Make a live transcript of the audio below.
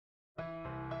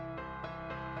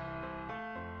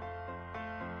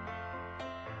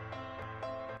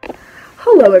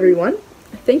Hello everyone!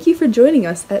 Thank you for joining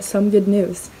us at Some Good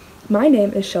News. My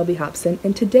name is Shelby Hobson,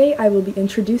 and today I will be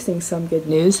introducing Some Good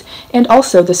News and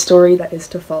also the story that is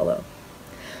to follow.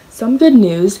 Some Good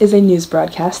News is a news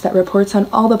broadcast that reports on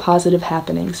all the positive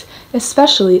happenings,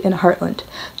 especially in Hartland.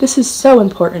 This is so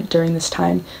important during this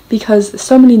time because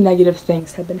so many negative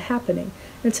things have been happening,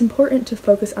 and it's important to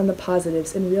focus on the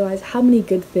positives and realize how many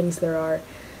good things there are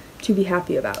to be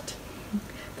happy about.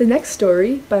 The next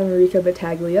story, by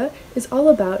Marieke is all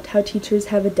about how teachers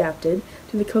have adapted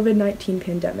to the COVID-19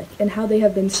 pandemic and how they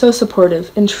have been so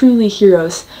supportive and truly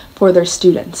heroes for their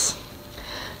students.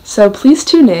 So please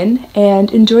tune in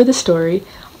and enjoy the story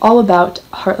all about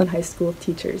Hartland High School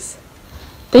teachers.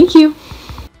 Thank you!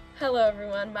 Hello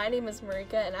everyone, my name is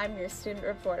Marieke and I'm your student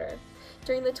reporter.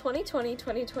 During the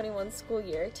 2020-2021 school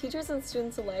year, teachers and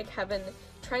students alike have been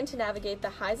trying to navigate the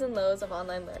highs and lows of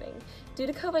online learning. Due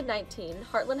to COVID-19,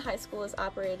 Hartland High School is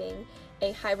operating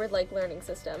a hybrid-like learning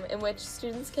system in which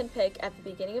students can pick at the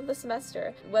beginning of the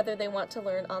semester whether they want to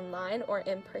learn online or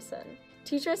in person.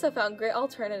 Teachers have found great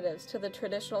alternatives to the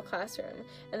traditional classroom,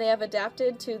 and they have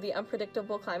adapted to the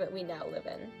unpredictable climate we now live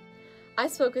in. I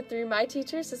spoke with 3 of my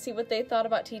teachers to see what they thought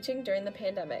about teaching during the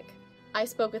pandemic. I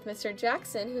spoke with Mr.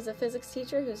 Jackson, who's a physics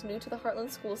teacher who's new to the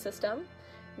Hartland school system,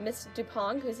 Ms.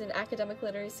 Dupong, who's an academic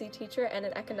literacy teacher and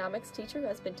an economics teacher who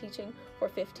has been teaching for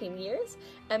 15 years,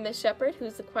 and Ms. Shepard,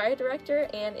 who's the choir director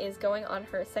and is going on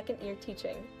her 2nd year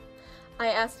teaching. I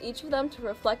asked each of them to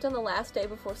reflect on the last day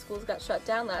before schools got shut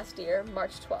down last year,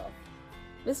 March 12th.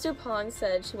 Ms. Dupong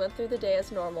said she went through the day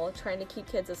as normal, trying to keep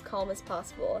kids as calm as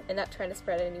possible and not trying to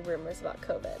spread any rumors about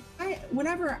COVID.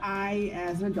 Whenever I,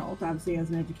 as an adult, obviously as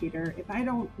an educator, if I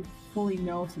don't fully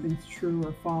know if something's true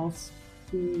or false,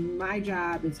 my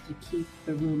job is to keep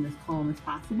the room as calm as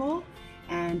possible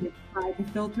and try to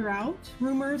filter out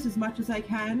rumors as much as I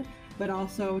can, but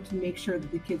also to make sure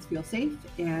that the kids feel safe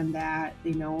and that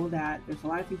they know that there's a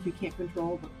lot of things we can't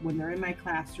control, but when they're in my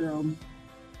classroom,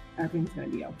 everything's going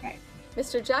to be okay.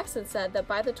 Mr. Jackson said that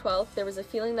by the 12th, there was a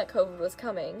feeling that COVID was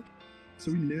coming.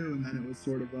 So we knew, and then it was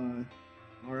sort of,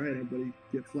 all right, everybody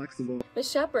get flexible. Ms.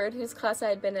 Shepard, whose class I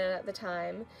had been in at the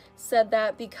time, said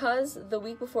that because the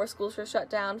week before schools were shut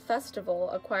down, Festival,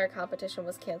 a choir competition,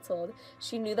 was canceled,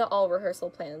 she knew that all rehearsal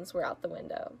plans were out the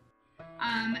window.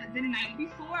 The night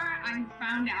before, I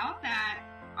found out that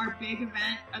our big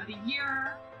event of the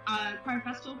year, choir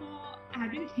festival,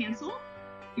 had been canceled.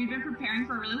 We'd been preparing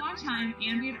for a really long time,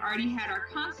 and we had already had our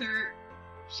concert,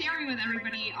 sharing with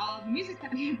everybody all of the music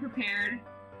that we had prepared.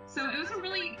 So it was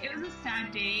a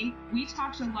sad day. We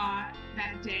talked a lot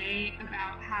that day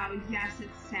about how, yes,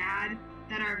 it's sad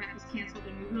that our event was canceled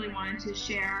and we really wanted to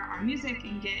share our music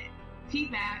and get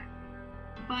feedback.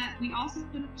 But we also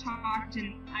talked,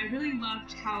 and I really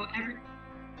loved how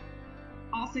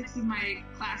all 6 of my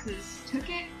classes took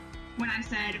it when I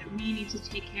said we need to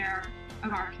take care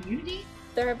of our community.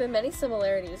 There have been many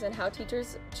similarities in how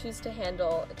teachers choose to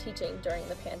handle teaching during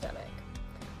the pandemic.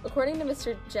 According to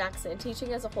Mr. Jackson,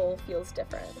 teaching as a whole feels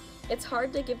different. It's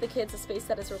hard to give the kids a space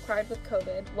that is required with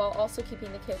COVID while also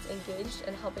keeping the kids engaged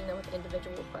and helping them with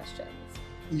individual questions.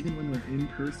 Even when we're in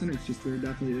person, it's just there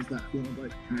definitely is that feeling of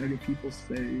like trying to give people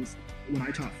space. When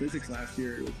I taught physics last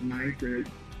year, it was 9th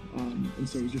grade, and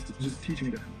so it was just teaching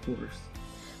a different course.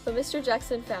 But Mr.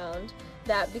 Jackson found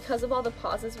that because of all the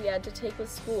pauses we had to take with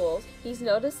schools, he's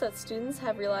noticed that students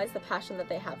have realized the passion that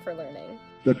they have for learning.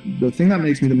 The thing that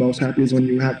makes me the most happy is when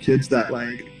you have kids that,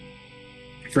 like,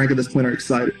 Frank at this point are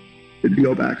excited to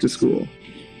go back to school.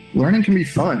 Learning can be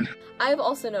fun. I have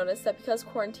also noticed that because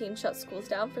quarantine shut schools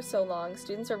down for so long,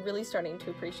 students are really starting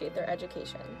to appreciate their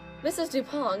education. Mrs.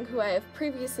 Dupong, who I have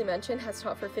previously mentioned has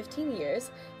taught for 15 years,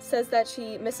 says that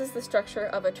she misses the structure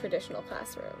of a traditional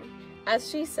classroom. As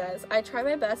she says, I try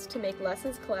my best to make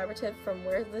lessons collaborative from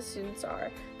where the students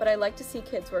are, but I like to see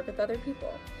kids work with other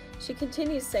people. She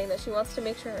continues saying that she wants to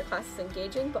make sure her class is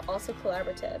engaging but also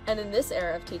collaborative, and in this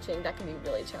era of teaching, that can be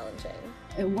really challenging.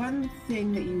 And one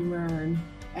thing that you learn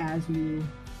as you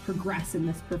progress in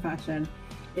this profession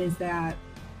is that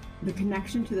the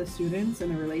connection to the students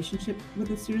and the relationship with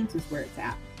the students is where it's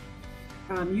at.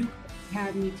 You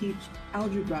had me teach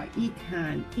algebra,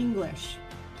 econ, English.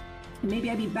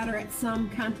 Maybe I'd be better at some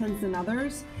contents than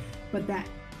others, but that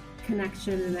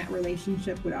connection and that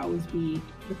relationship would always be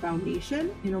the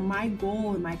foundation. You know, my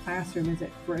goal in my classroom is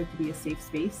for it to be a safe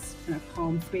space and a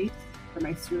calm space for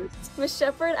my students. Ms.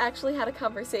 Shepard actually had a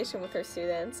conversation with her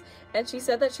students, and she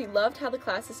said that she loved how the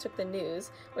classes took the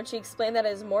news when she explained that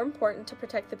it is more important to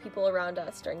protect the people around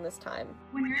us during this time.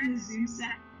 When you're in the Zoom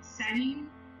setting,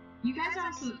 you guys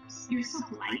you're so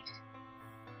polite.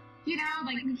 You know,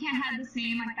 like we can't have the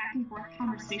same like back and forth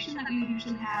conversation that we would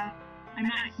usually have I'm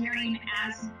not hearing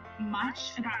as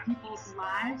much about people's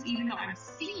lives, even though I'm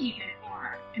seeing it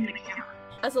more in the camera.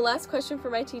 As a last question for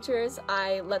my teachers,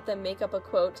 I let them make up a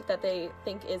quote that they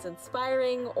think is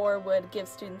inspiring or would give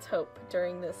students hope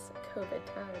during this COVID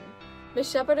time. Ms.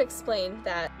 Shepard explained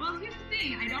that, well, here's the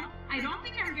thing, I don't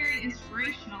think I'm very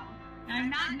inspirational, and I'm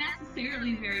not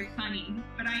necessarily very funny,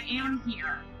 but I am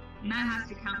here, and that has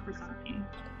to count for something.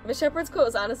 Ms. Shepard's quote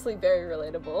is honestly very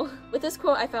relatable. With this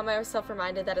quote, I found myself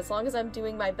reminded that as long as I'm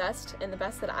doing my best and the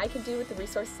best that I can do with the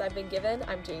resources I've been given,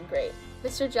 I'm doing great.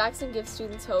 Mr. Jackson gives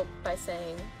students hope by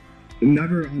saying,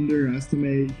 never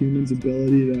underestimate humans'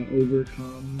 ability to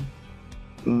overcome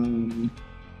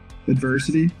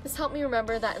adversity. This helped me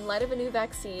remember that in light of a new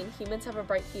vaccine, humans have a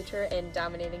bright future in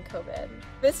dominating COVID.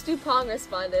 Ms. Dupong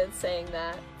responded saying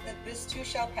that this too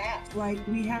shall pass. Like,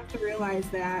 we have to realize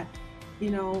that,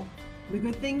 the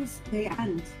good things, they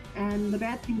end, and the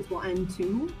bad things will end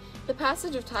too. The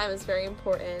passage of time is very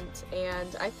important,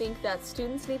 and I think that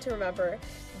students need to remember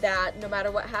that no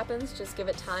matter what happens, just give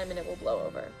it time and it will blow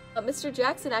over. Mr.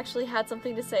 Jackson actually had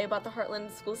something to say about the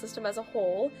Hartland school system as a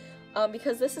whole,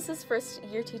 because this is his first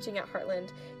year teaching at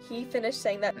Hartland. He finished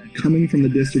saying that coming from the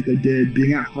district I did,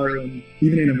 being at Hartland,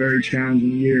 even in a very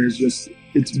challenging year,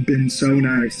 it's been so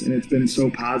nice and it's been so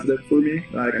positive for me.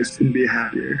 Like, I just couldn't be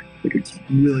happier. Like, it's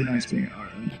really nice being at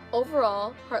Hartland.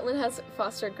 Overall, Hartland has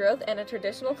fostered growth and a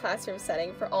traditional classroom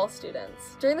setting for all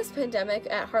students. During this pandemic,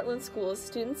 at Hartland schools,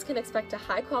 students can expect a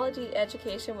high-quality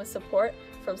education with support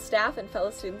from staff and fellow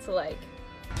students alike.